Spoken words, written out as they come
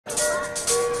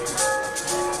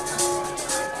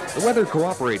The weather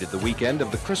cooperated the weekend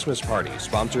of the Christmas party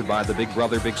sponsored by the Big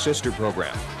Brother Big Sister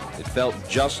program. It felt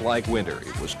just like winter.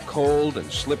 It was cold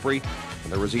and slippery,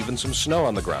 and there was even some snow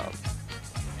on the ground.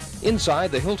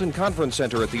 Inside, the Hilton Conference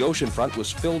Center at the oceanfront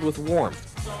was filled with warmth.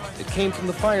 It came from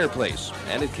the fireplace,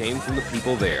 and it came from the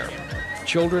people there.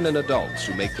 Children and adults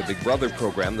who make the Big Brother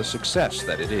program the success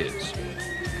that it is.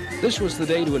 This was the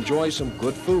day to enjoy some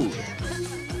good food,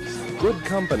 good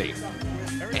company,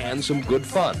 and some good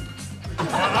fun.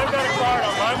 I've got a card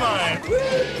on my mind.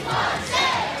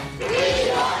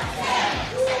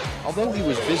 Although he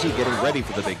was busy getting ready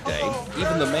for the big day,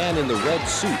 even the man in the red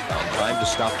suit found time to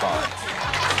stop by.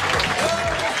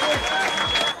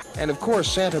 And of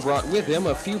course, Santa brought with him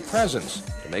a few presents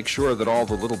to make sure that all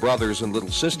the little brothers and little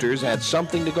sisters had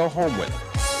something to go home with.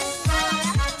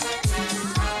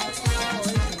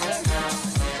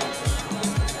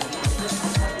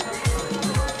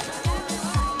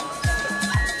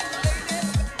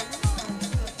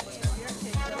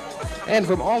 And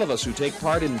from all of us who take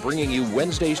part in bringing you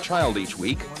Wednesday's Child each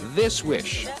week, this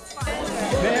wish.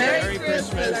 Merry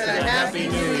Christmas and a Happy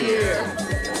New Year.